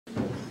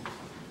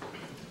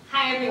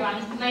Hi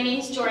everyone, my name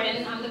is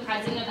Jordan. I'm the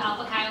president of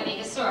Alpha Chi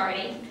Omega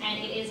Sorority,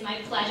 and it is my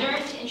pleasure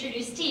to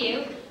introduce to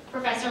you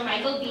Professor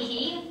Michael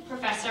Behe,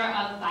 Professor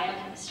of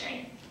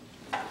Biochemistry.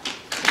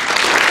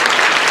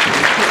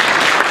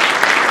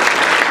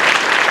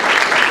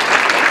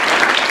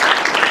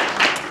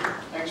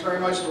 Thanks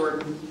very much,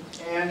 Jordan.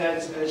 And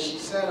as she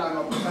said, I'm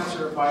a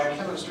professor of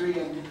biochemistry,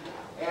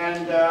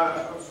 and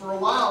for a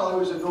while I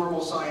was a normal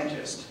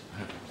scientist.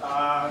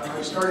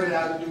 I started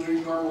out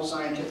doing normal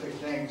scientific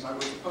things. I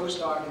was a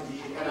postdoc at the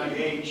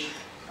NIH,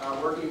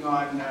 working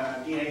on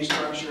DNA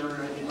structure.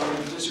 I did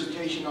a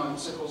dissertation on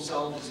sickle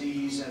cell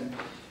disease, and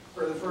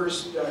for the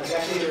first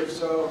decade or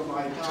so of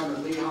my time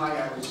at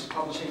Lehigh, I was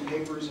publishing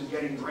papers and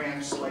getting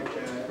grants like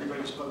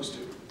everybody's supposed to.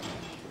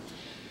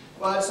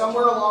 But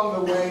somewhere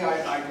along the way,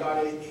 I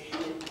got a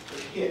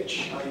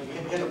hitch. I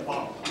hit a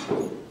bump.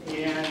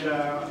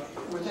 And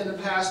within the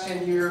past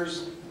 10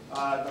 years,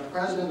 the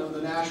president of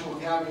the National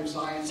Academy of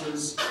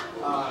Sciences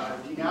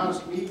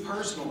denounced me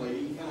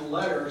personally in a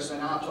letter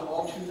sent out to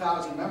all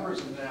 2,000 members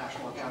of the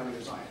National Academy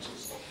of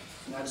Sciences.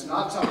 And that's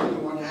not something you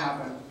want to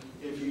happen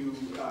if you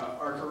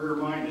are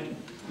career-minded.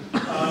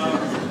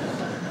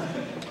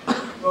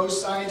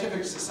 Most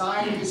scientific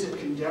societies have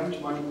condemned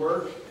my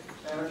work.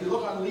 And if you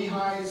look on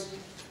Lehigh's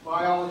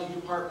biology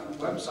department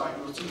website,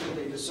 you'll see that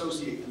they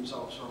dissociate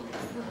themselves from me.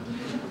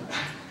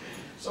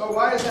 So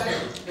why is that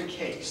the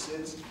case?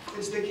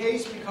 It's the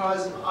case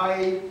because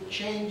I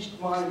changed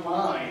my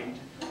mind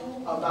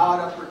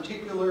about a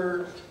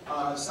particular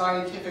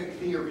scientific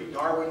theory,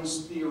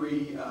 Darwin's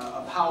theory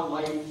of how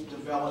life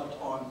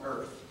developed on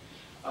Earth.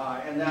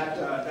 And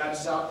that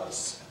set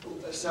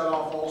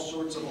off all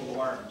sorts of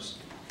alarms.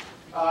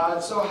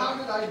 So how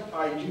did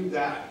I do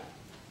that?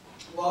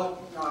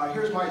 Well,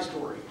 here's my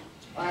story.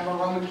 I'm a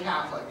Roman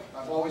Catholic.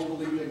 I've always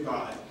believed in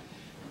God.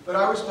 But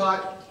I was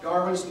taught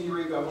Darwin's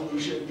theory of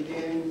evolution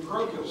in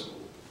parochial school.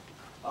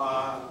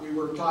 We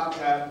were taught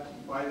that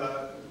by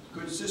the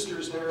good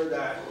sisters there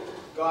that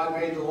God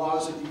made the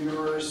laws of the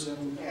universe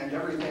and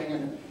everything,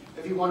 and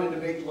if he wanted to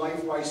make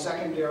life by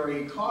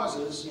secondary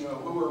causes,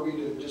 who are we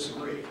to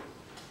disagree?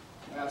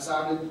 And that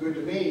sounded good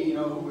to me,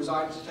 who was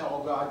I to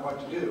tell God what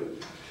to do?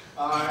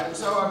 And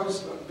so I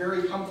was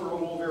very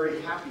comfortable,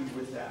 very happy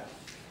with that.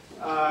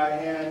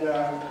 And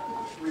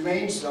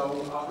remained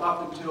so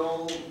up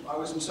until I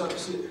was an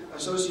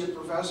associate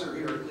professor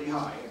here at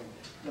Lehigh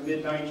in the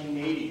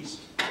mid-1980s.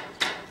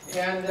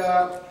 And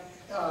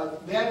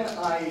then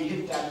I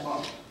hit that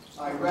bump.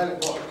 I read a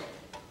book.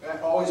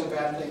 That's always a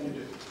bad thing to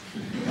do.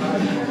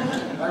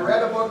 I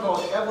read a book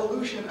called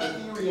Evolution, A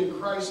Theory in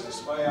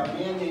Crisis by a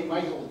man named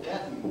Michael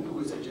Denton, who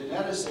was a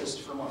geneticist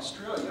from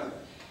Australia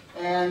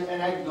and an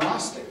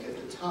agnostic at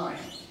the time.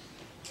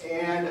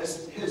 And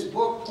his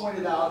book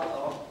pointed out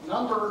a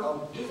number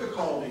of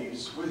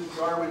difficulties with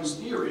Darwin's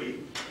theory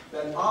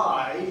that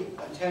I,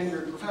 a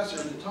tenured professor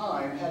at the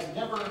time, had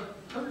never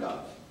heard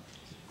of.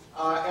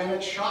 And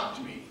it shocked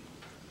me.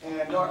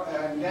 And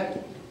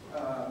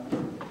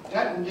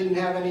Denton didn't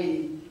have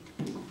any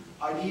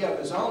idea of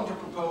his own to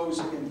propose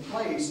in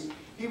place.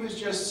 He was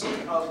just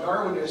sick of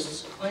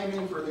Darwinists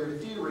claiming for their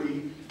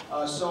theory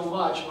so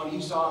much when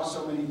he saw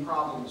so many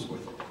problems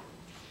with it.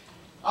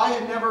 I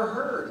had never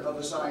heard of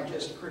a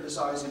scientist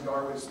criticizing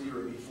Darwin's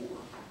theory before,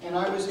 and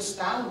I was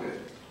astounded.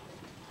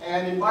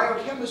 And in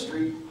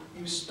biochemistry,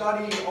 you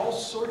study all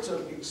sorts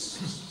of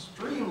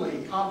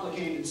extremely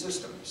complicated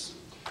systems.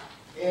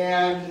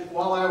 And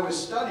while I was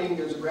studying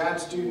as a grad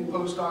student,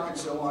 postdoc, and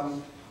so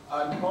on,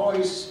 I'd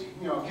always,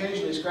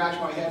 occasionally scratch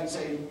my head and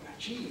say,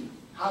 gee,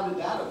 how did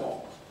that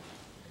evolve?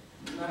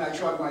 And then I'd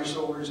shrug my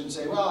shoulders and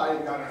say, well, I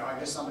don't know, I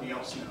guess somebody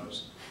else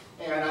knows.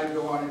 And I'd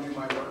go on and do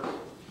my work.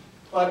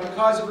 But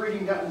because of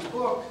reading Denton's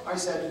book, I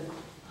said,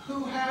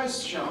 who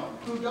has shown,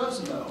 who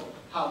does know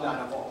how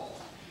that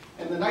evolved?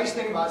 And the nice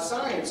thing about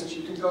science is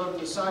you can go to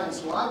the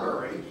science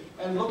library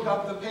and look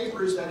up the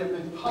papers that have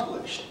been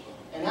published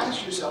and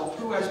ask yourself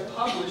who has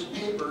published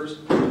papers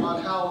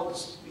on how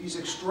these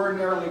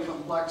extraordinarily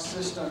complex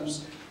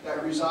systems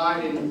that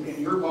reside in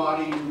your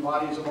body and the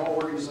bodies of all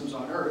organisms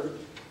on Earth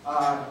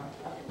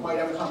might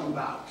have come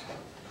about.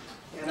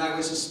 And I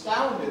was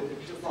astounded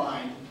to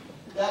find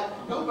that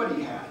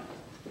nobody had.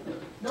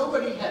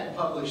 Nobody had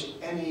published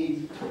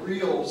any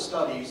real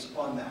studies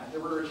on that.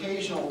 There were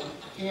occasional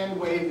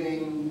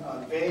hand-waving,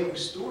 vague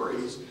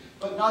stories,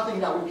 but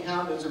nothing that would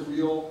count as a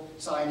real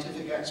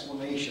scientific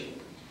explanation.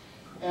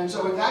 And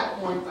so at that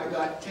point, I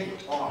got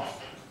ticked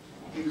off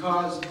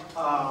because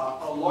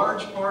a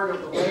large part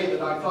of the way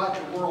that I thought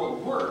the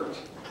world worked,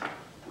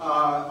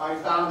 I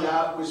found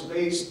out was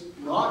based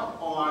not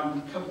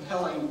on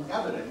compelling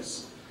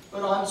evidence,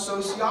 but on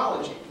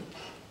sociology.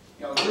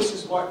 This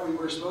is what we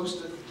were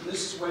supposed to,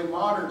 this is the way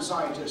modern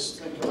scientists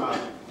think about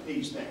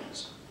these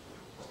things.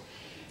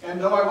 And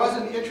though I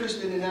wasn't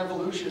interested in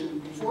evolution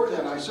before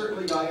then, I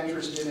certainly got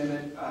interested in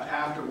it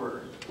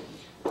afterward.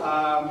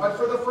 But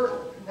for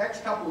the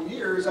next couple of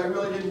years, I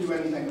really didn't do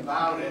anything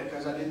about it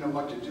because I didn't know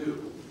what to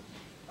do.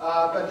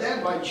 But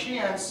then, by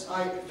chance,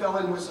 I fell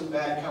in with some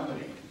bad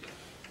company.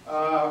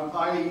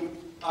 I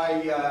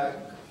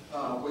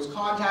was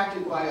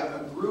contacted by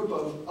a group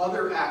of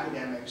other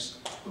academics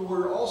who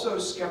were also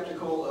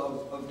skeptical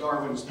of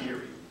Darwin's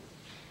theory.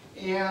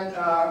 And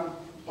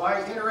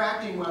by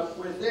interacting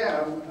with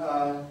them,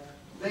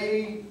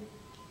 they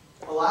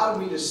allowed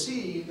me to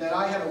see that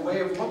I had a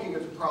way of looking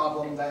at the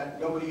problem that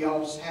nobody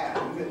else had,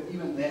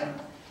 even them.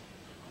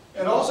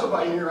 And also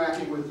by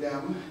interacting with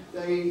them,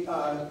 they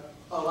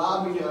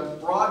allowed me to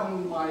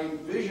broaden my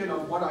vision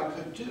of what I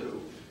could do.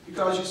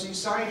 Because you see,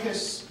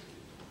 scientists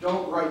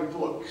don't write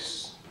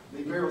books.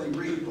 They barely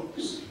read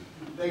books.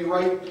 They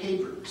write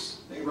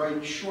papers. They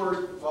write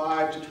short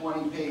 5 to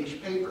 20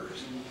 page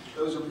papers. And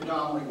those are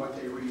predominantly what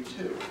they read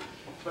too.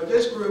 But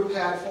this group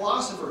had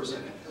philosophers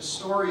in it,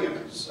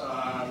 historians,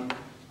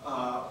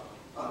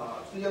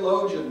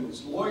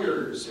 theologians,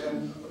 lawyers,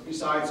 and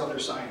besides other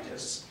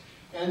scientists.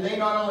 And they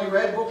not only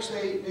read books,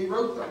 they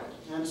wrote them.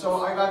 And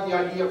so I got the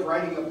idea of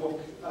writing a book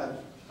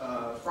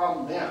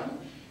from them,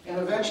 and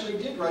eventually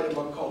did write a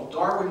book called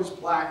Darwin's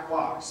Black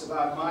Box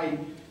about my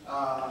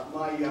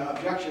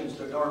objections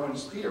to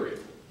Darwin's theory.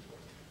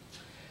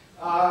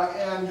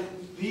 And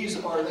these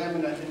are them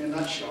in a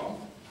nutshell.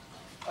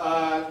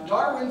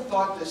 Darwin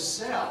thought the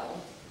cell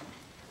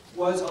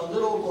was a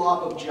little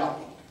blob of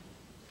jelly.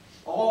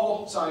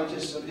 All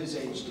scientists of his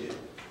age did.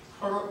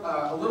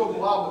 A little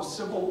blob of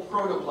simple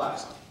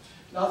protoplasm.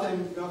 Not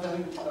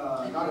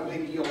a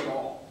big deal at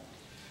all.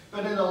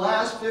 But in the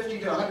last 50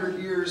 to 100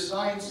 years,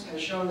 science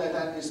has shown that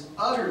that is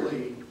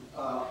utterly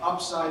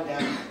upside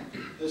down.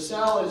 The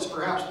cell is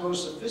perhaps the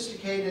most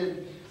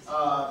sophisticated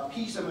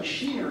piece of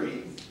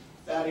machinery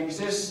that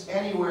exists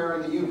anywhere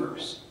in the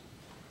universe.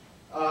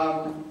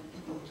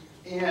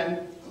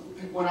 And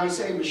when I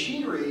say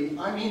machinery,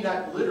 I mean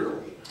that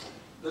literally.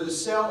 The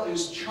cell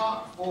is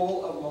chock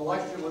full of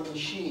molecular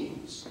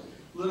machines,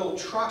 little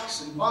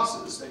trucks and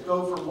buses that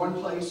go from one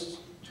place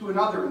to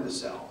another in the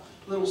cell,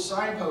 little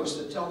signposts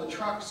that tell the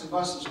trucks and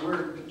buses where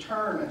to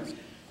turn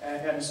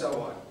and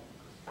so on.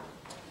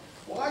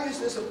 Why is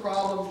this a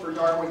problem for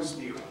Darwin's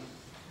theory?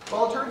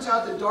 Well, it turns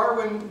out that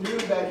Darwin knew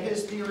that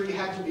his theory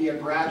had to be a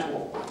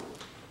gradual one.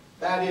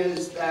 That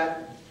is,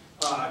 that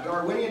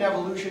Darwinian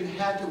evolution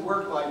had to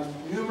work by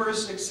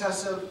numerous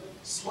successive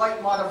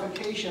slight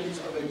modifications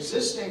of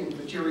existing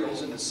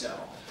materials in the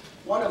cell,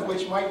 one of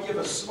which might give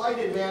a slight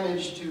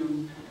advantage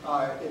to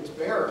its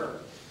bearer,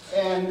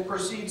 and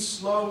proceed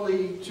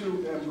slowly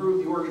to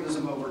improve the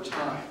organism over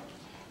time.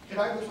 Can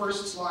I have the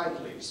first slide,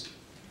 please?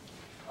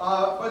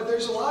 But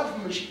there's a lot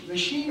of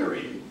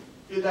machinery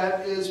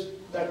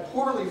that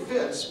poorly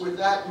fits with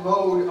that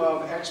mode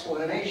of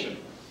explanation.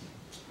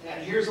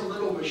 And here's a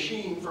little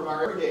machine from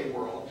our everyday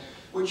world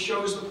which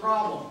shows the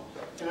problem.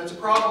 And it's a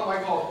problem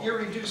I call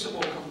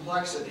irreducible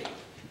complexity.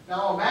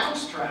 Now, a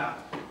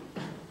mousetrap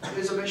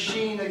is a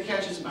machine that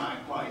catches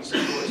mice,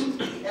 of course,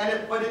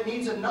 but it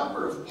needs a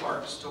number of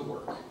parts to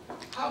work.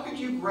 How could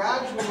you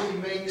gradually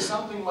make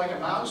something like a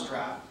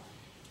mousetrap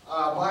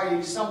by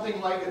something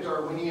like a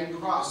Darwinian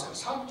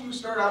process? How could you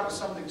start out with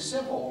something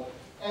simple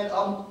and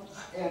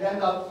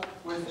end up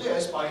with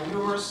this by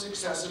numerous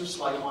successive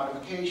slight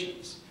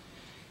modifications?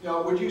 You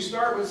know, would you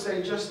start with,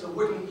 say, just the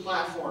wooden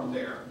platform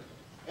there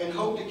and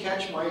hope to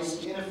catch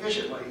mice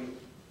inefficiently,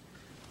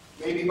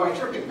 maybe by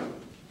tripping them?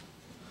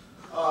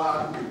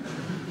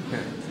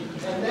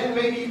 And then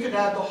maybe you could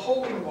add the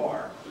holding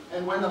bar,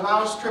 and when the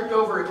mouse tripped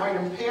over, it might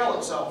impale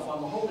itself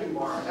on the holding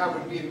bar, and that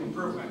would be an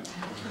improvement.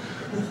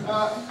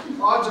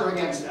 Odds are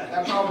against that.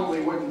 That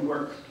probably wouldn't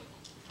work.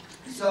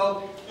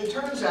 So it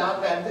turns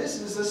out that this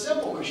is a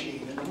simple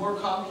machine, and the more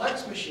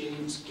complex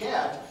machines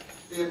get,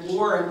 the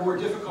more and more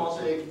difficult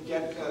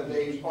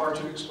they are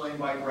to explain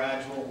by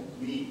gradual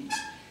means.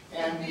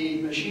 And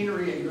the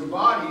machinery in your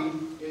body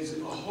is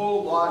a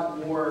whole lot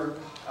more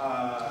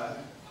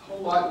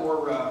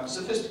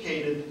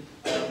sophisticated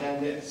than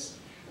this.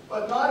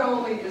 But not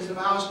only is the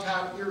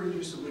mousetrap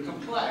irreducibly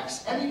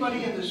complex,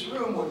 anybody in this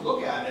room would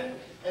look at it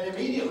and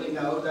immediately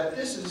know that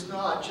this is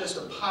not just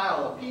a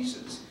pile of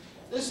pieces.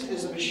 This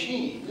is a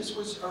machine. This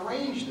was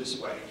arranged this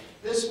way.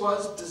 This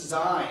was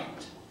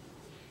designed.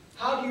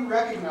 How do you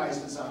recognize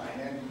design?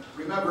 And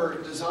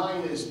remember,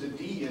 design is the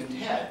D in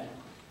TED.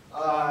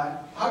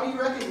 How do you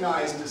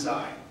recognize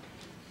design?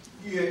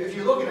 If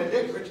you look at a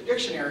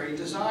dictionary,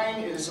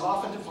 design is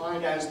often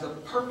defined as the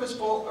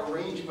purposeful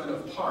arrangement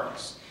of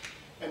parts.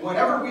 And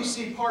whenever we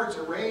see parts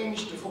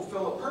arranged to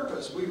fulfill a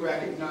purpose, we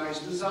recognize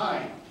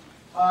design.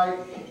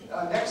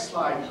 Next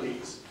slide,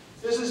 please.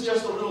 This is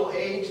just a little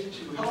aid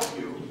to help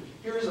you.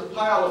 Here's a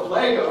pile of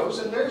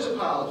Legos, and there's a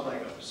pile of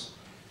Legos.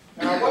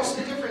 Now, what's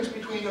the difference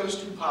between those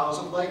two piles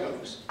of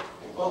Legos?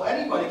 Well,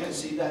 anybody can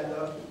see that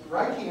the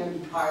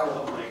right-hand pile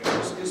of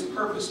Legos is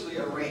purposely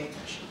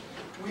arranged.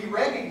 We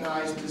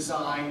recognize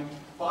design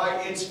by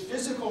its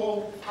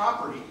physical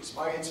properties,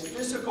 by its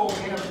physical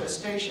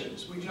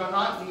manifestations. We do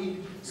not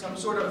need some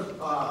sort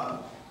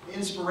of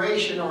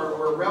inspiration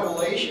or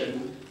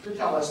revelation to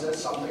tell us that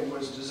something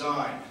was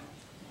designed.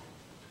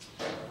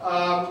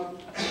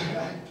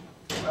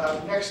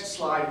 Next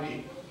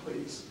slide,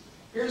 please.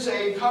 Here's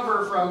a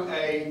cover from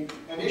an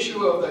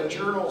issue of the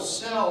journal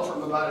Cell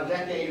from about a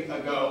decade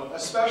ago, a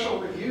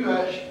special review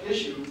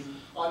issue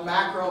on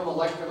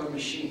macromolecular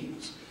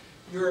machines.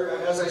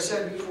 As I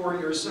said before,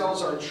 your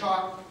cells are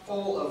chock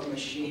full of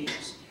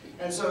machines.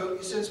 And so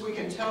since we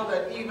can tell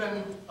that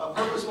even a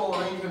purposeful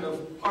arrangement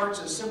of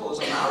parts as simple as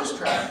a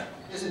mousetrap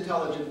is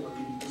intelligently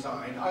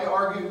designed, I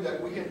argue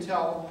that we can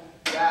tell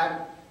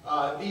that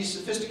these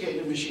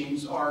sophisticated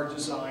machines are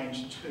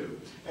designed too.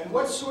 And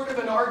what sort of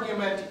an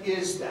argument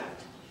is that?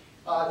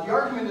 The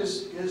argument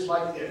is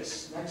like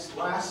this.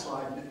 Last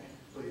slide,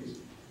 please.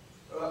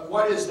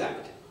 What is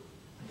that?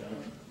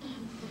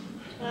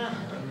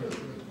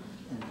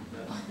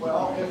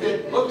 Well, if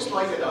it looks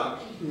like a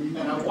duck, and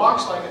it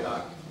walks like a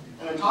duck,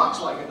 and it talks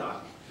like a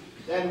duck,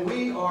 then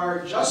we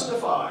are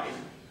justified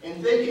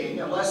in thinking,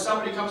 unless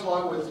somebody comes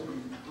along with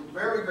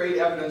very great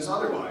evidence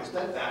otherwise,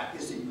 that that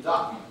is a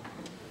duck.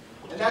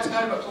 And that's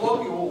kind of a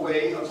colloquial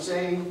way of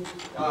saying,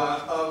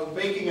 of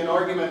making an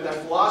argument that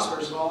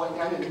philosophers call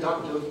an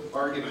inductive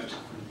argument.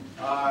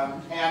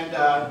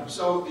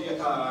 So the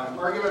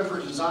argument for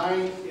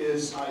design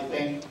is, I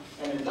think,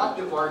 an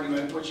inductive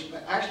argument, which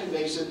actually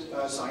makes it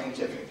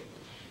scientific.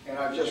 And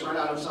I've just run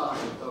out of time,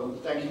 so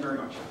thank you very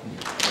much.